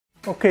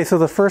Okay, so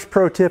the first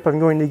pro tip I'm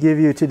going to give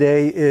you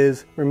today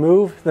is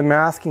remove the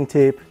masking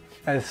tape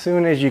as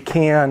soon as you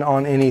can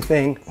on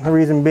anything. The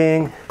reason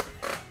being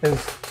is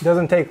it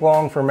doesn't take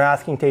long for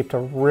masking tape to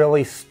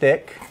really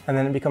stick, and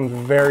then it becomes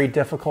very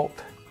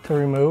difficult to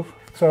remove.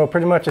 So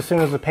pretty much as soon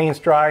as the paint's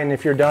dry, and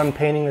if you're done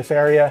painting this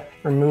area,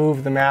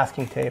 remove the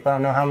masking tape. I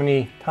don't know how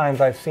many times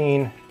I've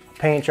seen a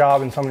paint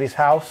job in somebody's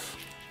house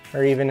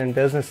or even in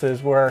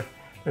businesses where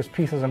there's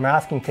pieces of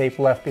masking tape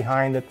left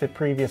behind that the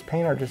previous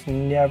painter just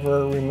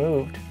never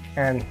removed.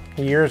 And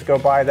years go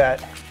by,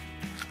 that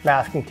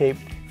masking tape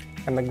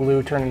and the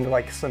glue turn into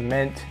like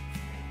cement.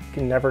 You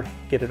can never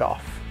get it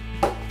off.